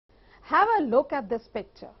Have a look at this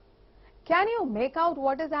picture. Can you make out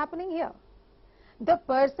what is happening here? The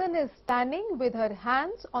person is standing with her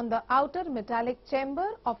hands on the outer metallic chamber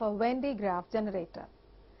of a Van de Graaff generator.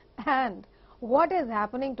 And what is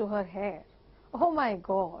happening to her hair? Oh my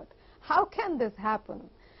God, how can this happen?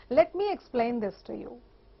 Let me explain this to you.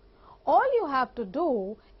 All you have to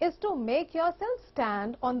do is to make yourself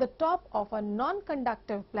stand on the top of a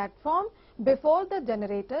non-conductive platform before the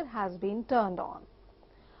generator has been turned on.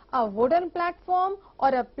 A wooden platform or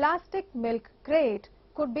a plastic milk crate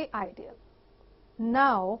could be ideal.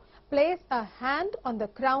 Now place a hand on the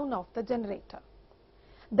crown of the generator.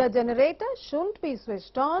 The generator shouldn't be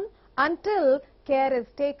switched on until care is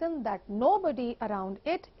taken that nobody around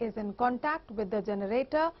it is in contact with the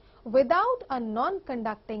generator without a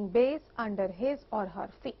non-conducting base under his or her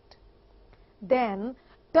feet. Then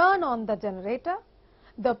turn on the generator.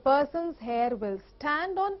 The person's hair will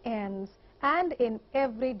stand on ends and in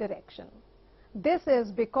every direction. This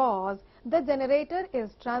is because the generator is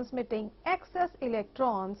transmitting excess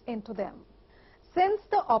electrons into them. Since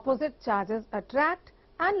the opposite charges attract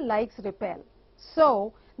and likes repel,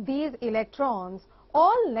 so these electrons,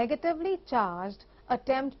 all negatively charged,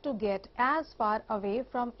 attempt to get as far away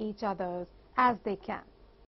from each other as they can.